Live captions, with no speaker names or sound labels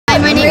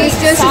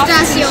Joseph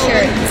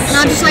Darcey-Alden, and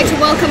I'd just like to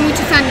welcome you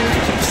to Fandom.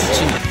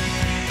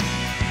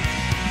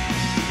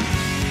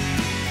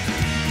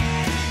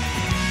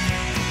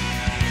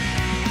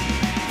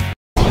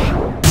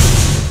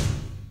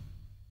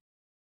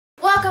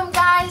 Welcome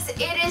guys,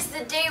 it is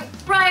the day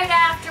right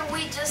after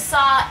we just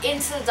saw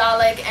Into the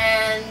Dalek,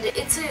 and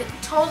it's a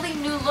totally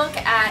new look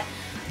at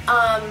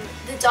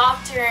the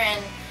Doctor,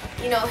 and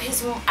you know,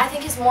 I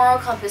think his moral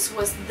compass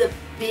was the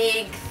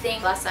big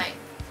thing last night.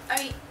 I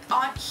mean,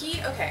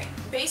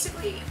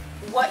 basically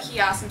what he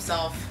asked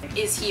himself,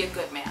 is he a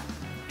good man?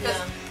 Because,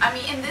 Yeah. I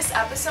mean, in this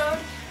episode,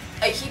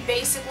 he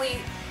basically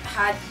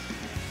had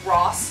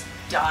Ross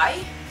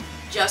die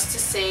just to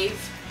save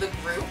the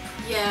group.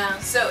 Yeah.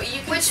 So you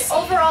can Which see,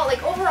 overall,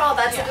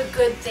 that's Yeah. like a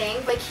good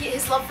thing. Like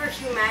his love for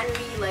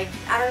humanity, like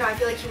I don't know, I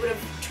feel like he would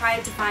have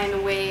tried to find a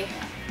way.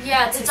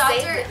 Yeah, to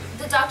save them.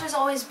 the Doctor's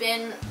always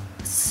been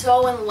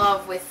so in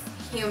love with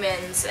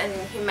humans and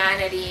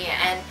humanity,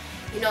 and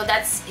you know,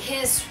 that's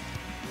his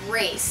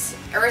race.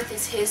 Earth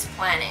is his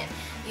planet.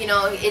 You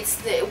know,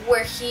 it's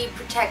where he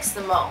protects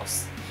the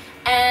most.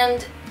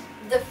 And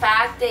the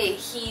fact that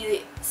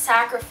he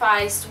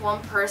sacrificed one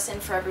person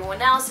for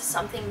everyone else is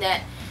something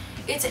that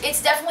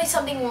it's definitely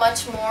something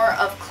much more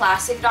of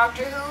classic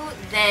Doctor Who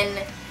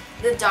than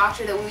the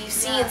Doctor that we've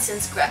seen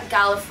since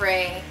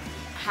Gallifrey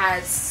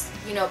has,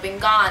 you know, been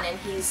gone, and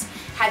he's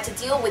had to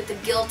deal with the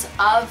guilt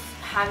of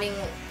having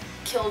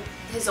killed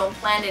his own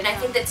planet. And I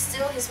think that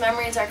still his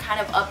memories are kind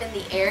of up in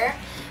the air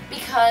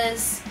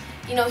because,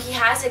 you know, he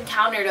has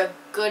encountered a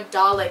good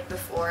Dalek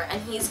before,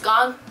 and he's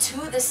gone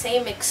to the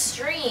same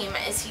extreme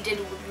as he did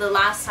the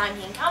last time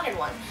he encountered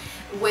one,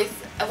 with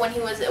when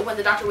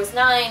the Doctor was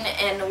 9,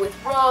 and with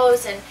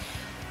Rose, and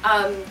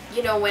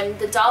you know, when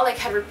the Dalek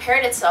had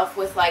repaired itself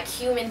with like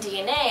human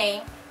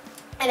DNA,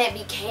 and it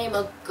became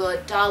a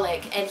good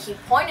Dalek, and he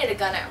pointed a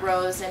gun at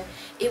Rose, and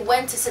it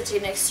went to such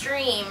an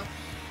extreme,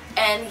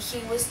 and he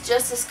was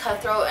just as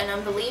cutthroat and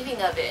unbelieving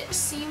of it. It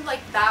seemed like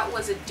that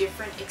was a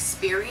different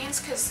experience,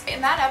 because in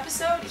that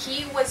episode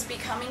he was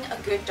becoming a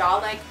good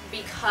Dalek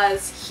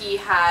because he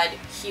had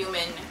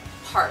human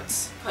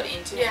parts put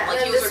into him. Yeah, like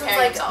and he was this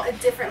repairing was like himself.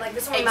 a different, like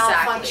this one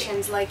Exactly.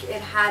 malfunctioned, like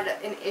it had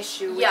an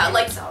issue with Yeah,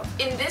 like itself.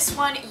 in this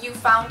one you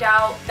found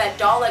out that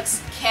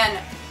Daleks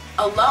can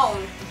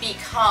alone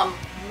become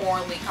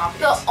morally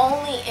competent. But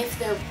only if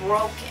they're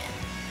broken.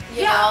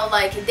 You know,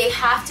 like they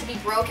have to be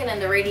broken,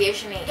 and the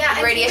radiation. Yeah,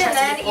 and radiation even has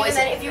to then, be even poison.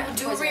 then, if you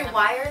do Poison them.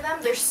 rewire them,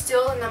 they're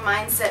still in the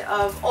mindset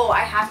of, oh, I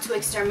have to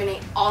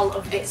exterminate all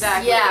of this.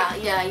 Exactly. Yeah.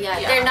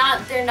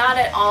 They're not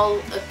at all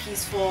a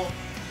peaceful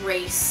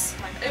race.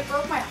 It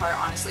broke my heart,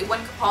 honestly, when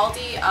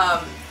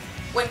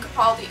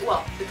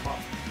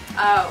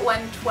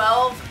when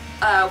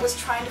 12 was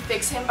trying to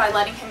fix him by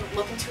letting him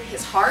look into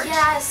his heart.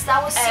 Yes,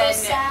 that was so And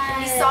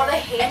sad. He saw the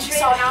hatred, And you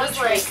saw and I was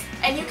hatred,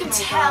 like, and you can oh my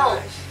tell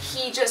gosh.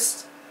 he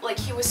just, like,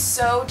 he was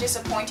so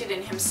disappointed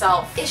in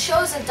himself. It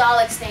shows a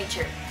Dalek's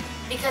nature,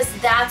 because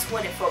that's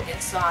what it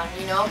focused on,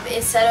 you know?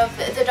 Instead of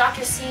the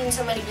Doctor's seen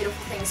so many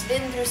beautiful things,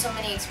 been through so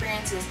many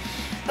experiences,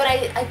 but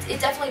it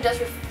definitely does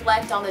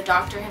reflect on the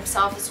Doctor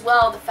himself as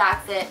well, the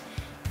fact that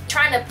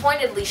trying to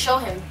pointedly show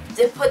him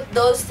to put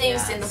those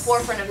things in the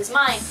forefront of his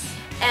mind,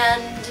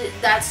 and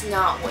that's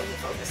not what he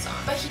focused on.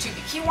 But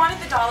he wanted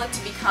the Dalek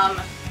to become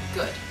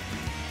good.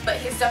 But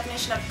his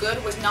definition of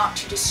good was not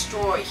to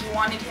destroy. He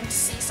wanted him to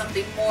see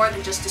something more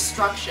than just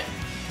destruction.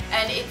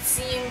 And it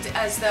seemed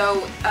as though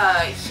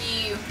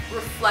he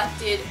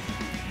reflected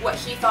what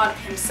he thought of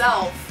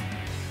himself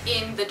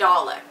in the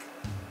Dalek.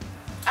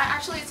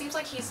 Actually, it seems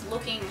like he's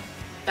looking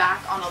back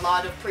on a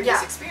lot of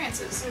previous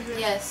experiences.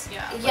 Yes.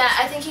 Yeah.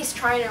 I think he's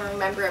trying to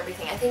remember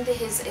everything. I think that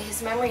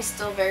his memory is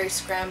still very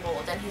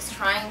scrambled, and he's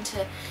trying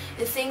to.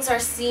 The things are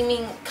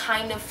seeming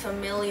kind of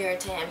familiar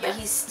to him, but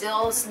he's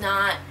still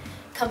not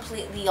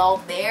completely all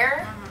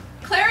there.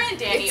 Clara and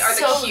Danny It's are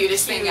the so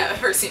cutest cute. thing I've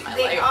ever seen in my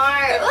They life.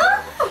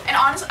 are. And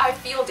honestly, I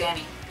feel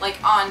Danny, like,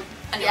 on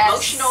an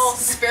emotional,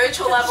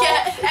 spiritual level.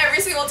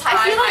 Every single time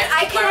I feel like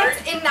I I've learned.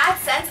 connect, in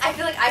that sense, I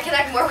feel like I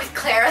connect more with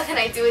Clara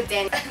than I do with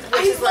Danny. I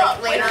Which is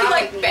love like when later he on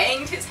like with me.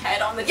 banged his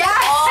head on the Yes!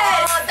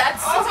 Oh,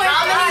 that's Oh my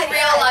How God, many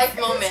real life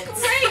moments?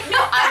 great.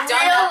 No, I've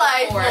done Real that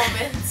life before.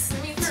 moments.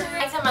 Me too.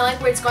 Anytime I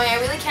like where it's going, I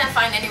really can't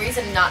find any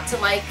reason not to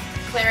like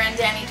Clara and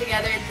Danny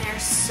together.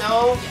 They're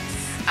so.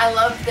 I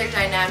love their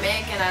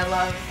dynamic, and I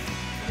love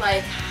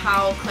like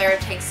how Clara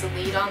takes the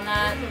lead on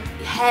that.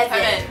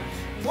 Heaven.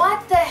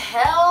 What the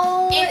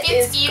hell If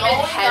it's is even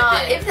going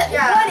heaven. on?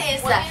 Yeah. What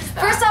is What that? is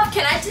that? First off,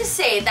 can I just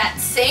say that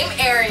same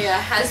area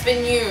has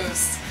been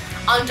used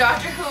on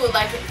Doctor Who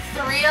like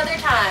 3 other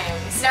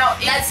times. Now,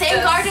 That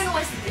same garden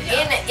was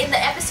in the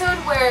episode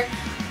where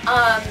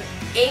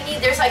Amy,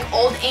 there's like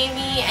old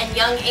Amy and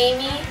young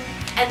Amy,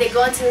 and they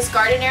go into this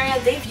garden area.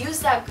 They've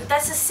used that.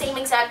 That's the same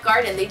exact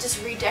garden. They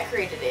just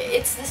redecorated it.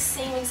 It's the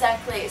same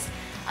exact place.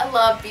 I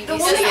love BBC The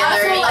and woman their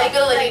also,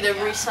 ability to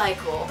like,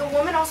 recycle. The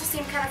woman also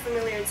seemed kind of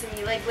familiar to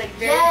me, like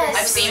very. Yes.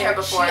 I've seen her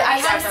before. I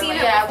haven't Definitely. seen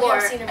her Yeah, we before.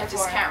 have seen her I before.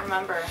 just can't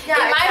remember. Yeah, It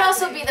might exactly.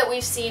 also be that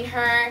we've seen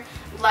her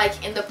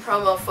like in the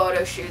promo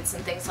photo shoots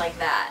and things like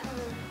that.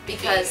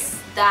 because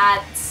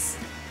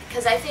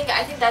I think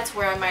that's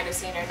where I might have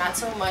seen her, not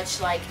so much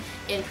like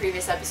in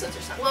previous episodes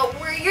or something. Well,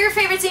 were your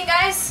favorite scene,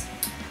 guys?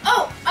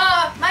 Oh,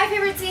 my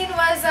favorite scene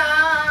was,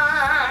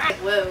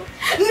 whoa.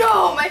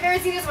 No, my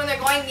favorite scene is when they're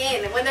going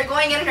in. When they're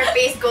going in and her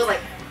face goes like,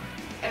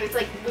 and it's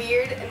like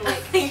weird and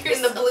like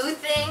in the blue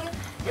thing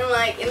and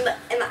like in the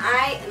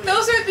eye. And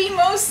those are the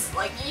most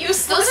like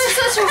useless. Those are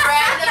such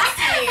random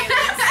scenes.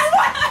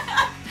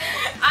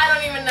 I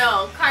don't even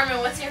know. Carmen,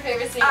 what's your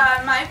favorite scene?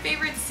 My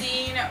favorite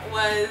scene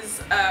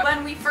was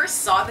when we first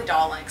saw the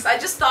Daleks. I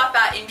just thought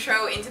that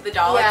intro into the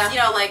Daleks, Yeah. you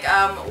know, like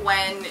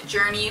when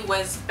Journey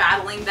was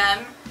battling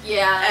them.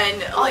 Yeah.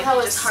 And oh, like that you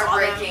was just saw them.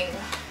 heartbreaking.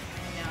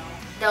 I know.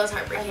 That was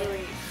heartbreaking.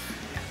 Really.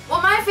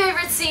 Well, my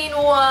favorite scene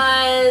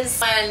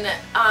was when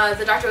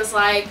the doctor was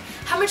like,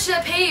 "How much did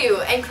I pay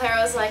you?" And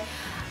Clara was like,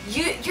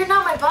 "You're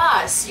not my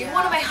boss. You're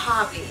one of my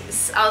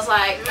hobbies." I was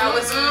like, That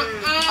was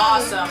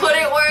awesome. Put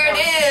it where it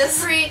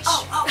is. Preach.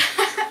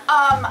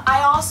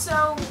 I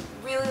also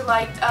really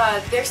liked,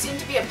 there seemed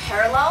to be a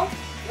parallel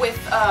with,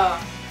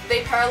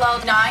 they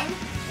paralleled 9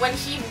 when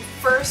he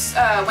first,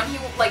 when he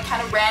like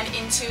kind of ran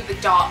into a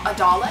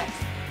Dalek.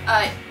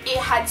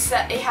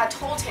 It had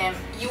told him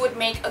you would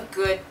make a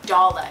good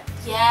Dalek.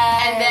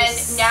 Yes. And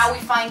then now we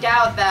find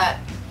out that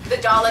the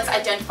Daleks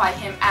identified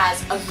him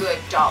as a good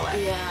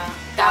Dalek. Yeah.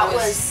 That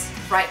was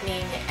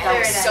frightening. That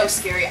was and so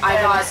scary. I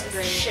That got was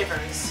great.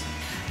 shivers.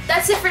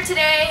 That's it for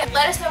today.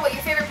 Let us know what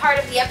your favorite part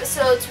of the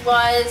episodes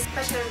was.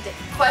 Question of the day.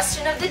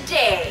 Question of the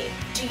day.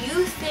 Do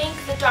you think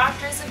the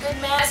Doctor's a good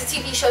man? As the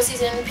TV show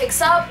season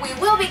picks up, we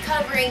will be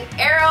covering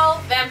Arrow,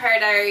 Vampire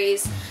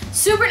Diaries,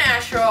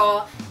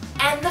 Supernatural,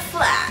 and The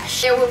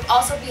Flash. There will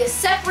also be a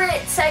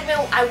separate segment.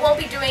 I won't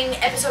be doing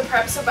episode per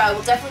episode, but I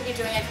will definitely be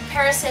doing a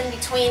comparison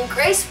between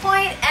Grace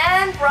Point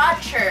and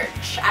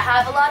Broadchurch. I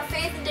have a lot of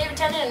faith in David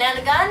Tennant and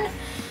Anna Gunn.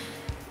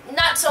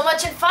 Not so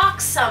much in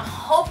Fox. I'm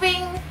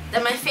hoping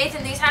that my faith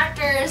in these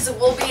actors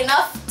will be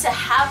enough to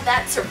have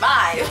that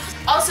survive.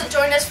 Also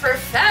join us for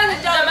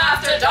Fandom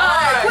After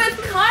Dark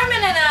with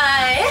Carmen and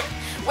I,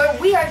 where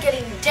we are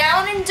getting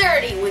down and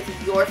dirty with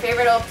your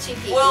favorite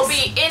OTPs. We'll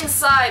be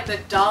inside the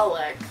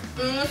Dalek.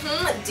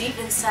 Deep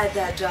inside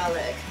that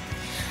Dalek.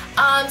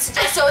 So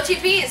just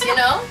OTPs, you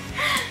know?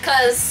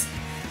 Because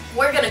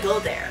we're gonna go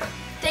there.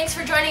 Thanks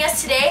for joining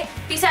us today.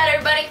 Peace out,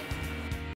 everybody.